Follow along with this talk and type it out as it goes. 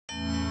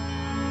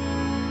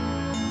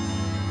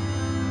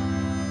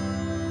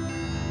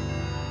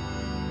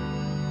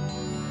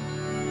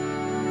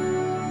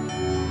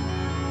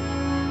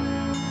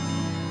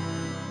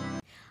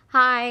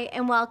Hi,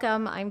 and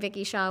welcome. I'm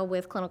Vicki Shaw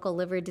with Clinical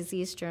Liver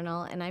Disease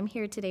Journal, and I'm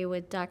here today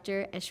with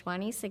Dr.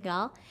 Ashwani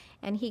Singal,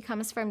 and he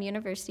comes from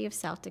University of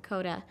South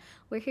Dakota.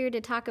 We're here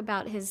to talk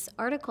about his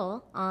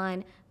article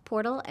on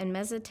portal and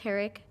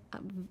mesenteric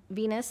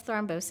venous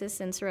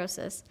thrombosis and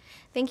cirrhosis.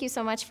 Thank you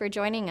so much for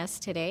joining us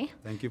today.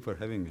 Thank you for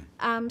having me.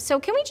 So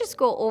can we just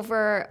go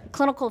over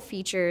clinical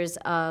features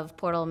of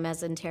portal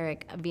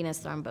mesenteric venous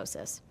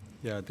thrombosis?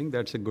 Yeah, I think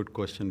that's a good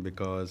question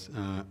because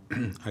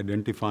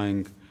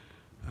identifying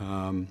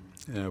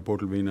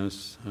portal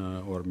venous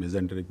or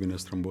mesenteric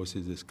venous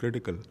thrombosis is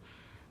critical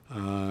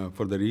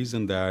for the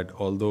reason that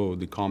although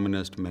the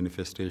commonest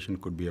manifestation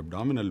could be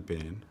abdominal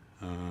pain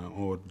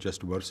or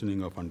just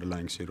worsening of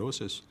underlying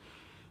cirrhosis,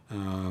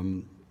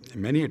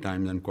 many a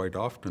times and quite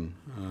often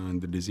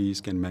the disease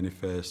can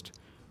manifest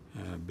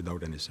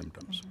without any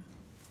symptoms.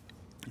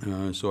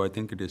 So I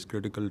think it is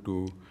critical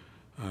to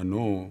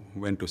know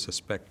when to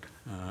suspect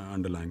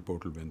underlying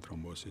portal vein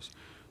thrombosis.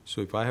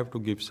 So if I have to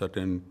give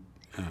certain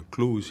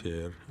clues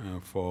here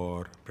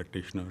for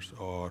practitioners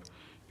or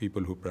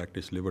people who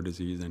practice liver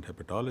disease and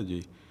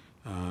hepatology,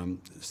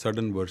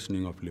 sudden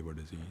worsening of liver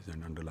disease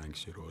and underlying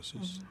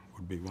cirrhosis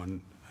would be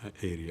one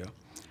area.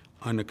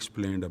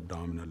 Unexplained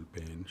abdominal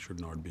pain should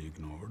not be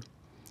ignored.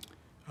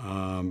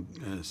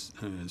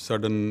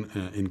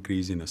 Sudden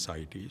increase in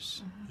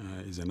ascites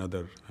is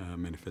another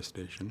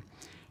manifestation.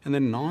 And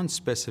then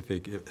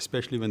non-specific,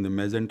 especially when the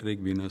mesenteric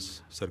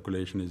venous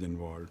circulation is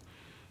involved,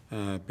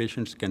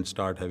 patients can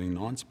start having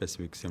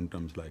non-specific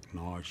symptoms like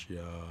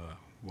nausea,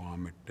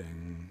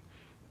 vomiting,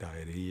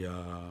 diarrhea,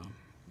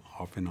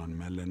 often on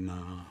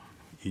melena,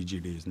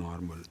 EGD is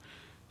normal.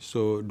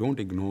 So don't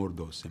ignore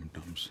those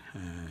symptoms.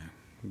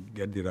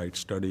 Get the right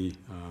study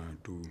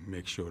to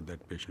make sure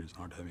that patient is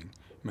not having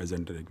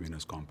mesenteric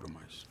venous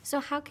compromise. So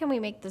how can we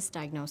make this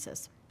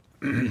diagnosis?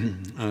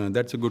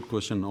 That's a good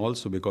question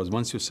also because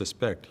once you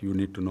suspect, you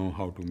need to know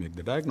how to make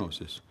the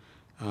diagnosis.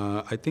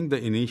 I think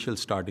the initial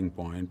starting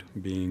point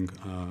being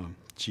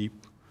cheap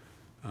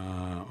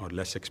or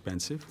less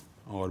expensive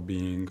or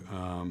being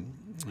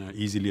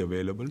easily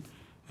available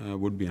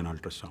would be an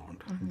ultrasound,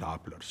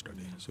 Doppler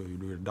study. So you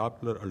do a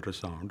Doppler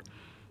ultrasound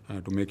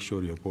to make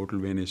sure your portal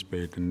vein is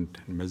patent,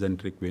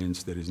 mesenteric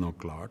veins, there is no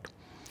clot.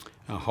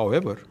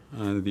 However,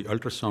 the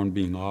ultrasound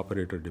being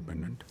operator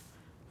dependent,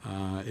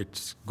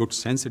 it's good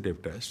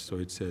sensitive test, so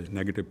it's a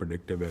negative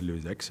predictive value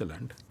is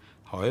excellent.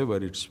 However,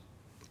 its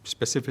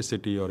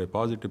specificity or a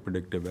positive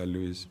predictive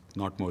value is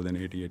not more than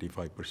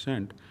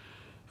 80–85%.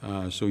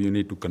 So you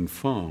need to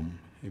confirm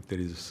if there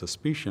is a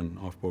suspicion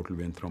of portal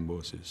vein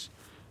thrombosis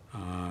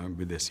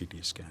with a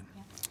CT scan.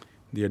 Yeah.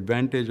 The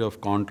advantage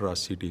of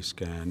contrast CT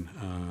scan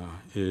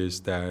is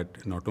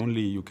that not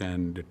only you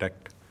can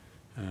detect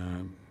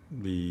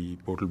the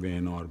portal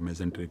vein or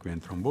mesenteric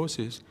vein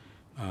thrombosis,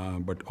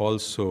 but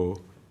also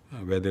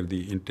whether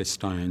the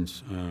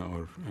intestines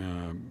or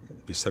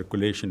the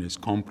circulation is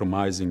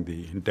compromising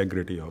the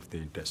integrity of the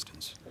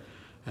intestines.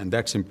 And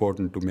that's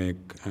important to make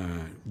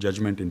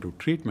judgment into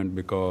treatment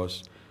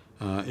because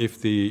if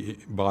the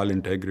bowel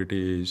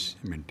integrity is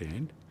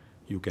maintained,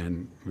 you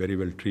can very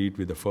well treat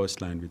with the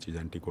first line, which is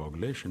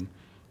anticoagulation.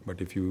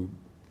 But if you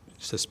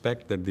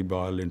suspect that the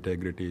bowel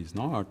integrity is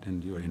not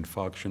and your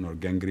infarction or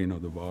gangrene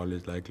of the bowel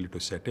is likely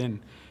to set in,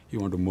 you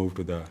want to move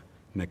to the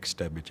next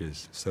step, which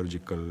is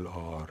surgical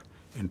or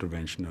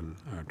interventional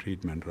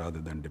treatment rather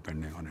than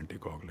depending on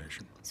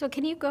anticoagulation. So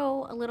can you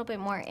go a little bit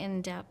more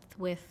in depth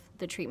with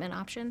the treatment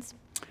options?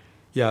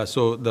 Yeah,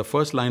 so the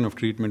first line of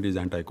treatment is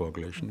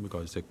anticoagulation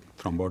because it's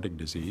a thrombotic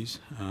disease.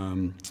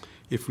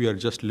 If we are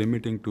just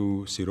limiting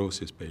to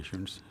cirrhosis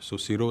patients, so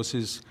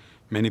cirrhosis,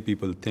 many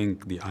people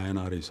think the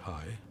INR is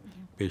high.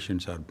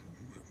 Patients are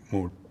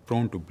more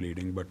prone to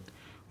bleeding, but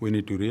we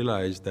need to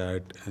realize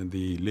that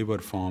the liver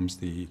forms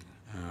the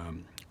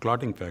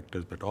clotting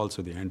factors, but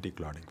also the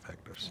anti-clotting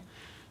factors.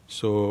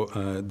 So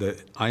the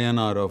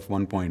INR of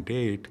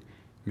 1.8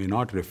 may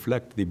not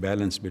reflect the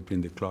balance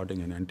between the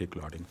clotting and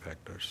anti-clotting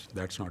factors.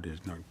 That's not,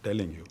 it's not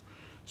telling you.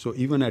 So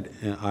even at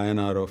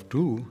INR of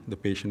 2, the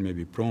patient may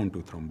be prone to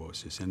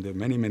thrombosis. And there are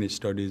many, many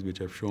studies which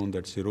have shown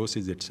that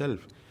cirrhosis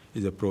itself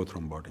is a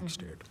prothrombotic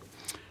state.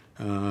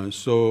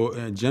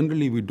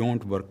 Generally, we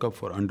don't work up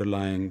for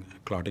underlying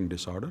clotting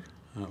disorder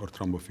or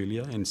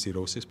thrombophilia in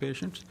cirrhosis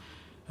patients.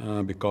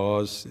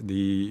 Because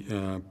the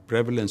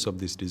prevalence of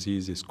this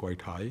disease is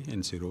quite high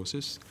in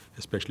cirrhosis,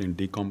 especially in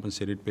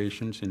decompensated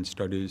patients in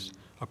studies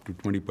up to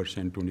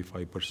 20%,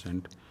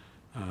 25%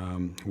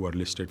 who are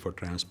listed for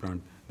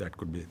transplant. That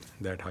could be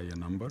that high a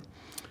number.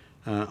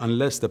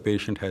 Unless the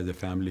patient has a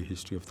family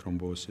history of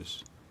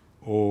thrombosis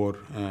or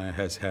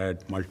has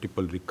had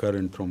multiple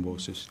recurrent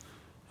thrombosis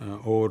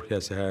or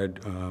has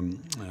had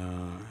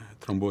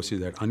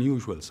thrombosis at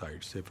unusual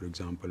sites, say for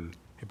example,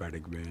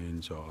 hepatic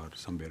veins or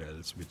somewhere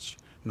else, which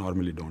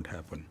normally don't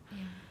happen.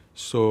 Yeah.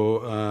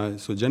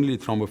 So generally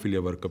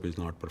thrombophilia workup is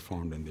not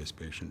performed in these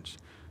patients.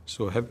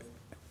 So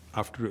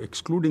after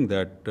excluding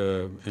that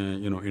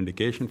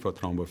indication for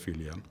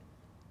thrombophilia,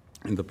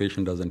 and the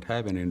patient doesn't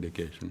have an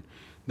indication,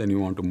 then you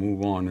want to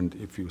move on, and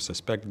if you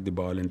suspect that the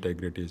bowel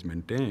integrity is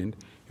maintained,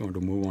 you want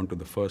to move on to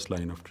the first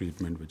line of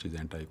treatment, which is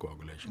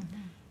anticoagulation.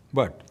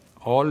 But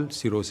all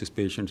cirrhosis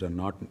patients are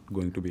not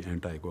going to be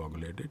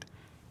anticoagulated.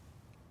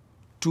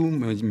 Two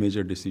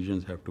major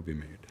decisions have to be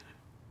made.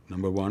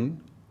 Number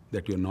one,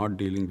 that you're not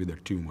dealing with a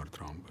tumor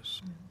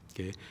thrombus,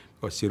 okay?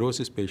 Because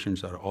cirrhosis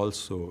patients are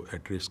also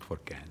at risk for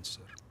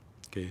cancer,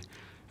 okay?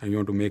 And you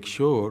want to make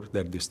sure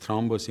that this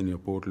thrombus in your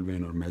portal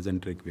vein or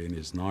mesenteric vein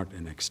is not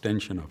an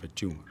extension of a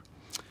tumor.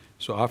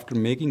 So after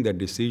making that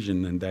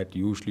decision, and that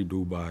usually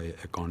do by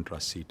a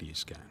contrast CT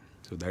scan.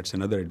 So that's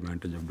another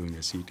advantage of doing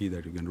a CT,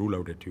 that you can rule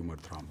out a tumor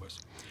thrombus.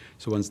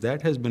 So once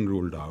that has been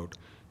ruled out,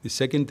 the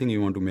second thing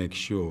you want to make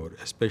sure,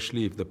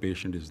 especially if the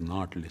patient is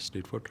not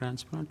listed for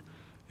transplant,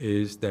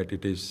 is that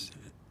it is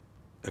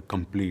a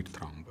complete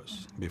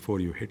thrombus before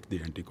you hit the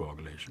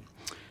anticoagulation.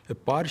 A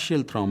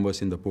partial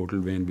thrombus in the portal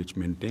vein which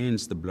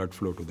maintains the blood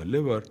flow to the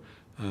liver,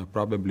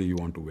 probably you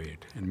want to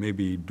wait and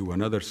maybe do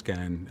another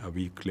scan a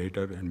week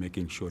later and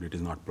making sure it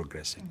is not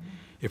progressing.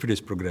 If it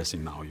is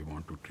progressing now, you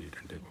want to treat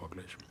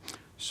anticoagulation.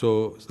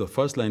 So the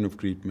first line of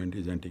treatment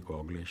is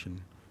anticoagulation,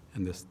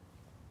 and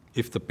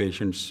if the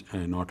patient's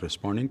not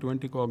responding to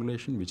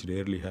anticoagulation, which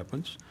rarely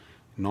happens,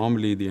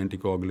 normally the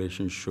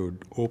anticoagulation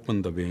should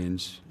open the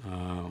veins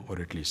or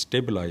at least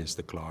stabilize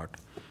the clot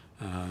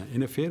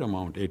in a fair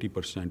amount,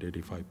 80%,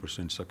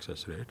 85%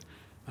 success rate.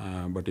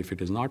 But if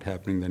it is not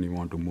happening, then you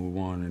want to move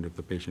on, and if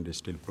the patient is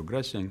still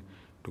progressing,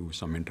 to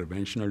some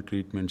interventional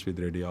treatments with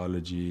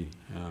radiology,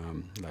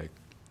 like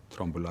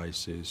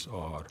thrombolysis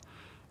or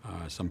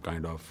some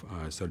kind of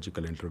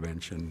surgical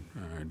intervention,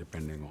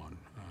 depending on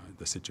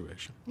the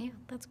situation. Yeah,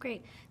 that's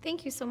great.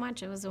 Thank you so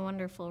much. It was a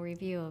wonderful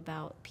review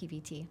about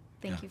PVT.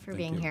 Thank you for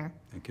being here.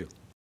 Thank you.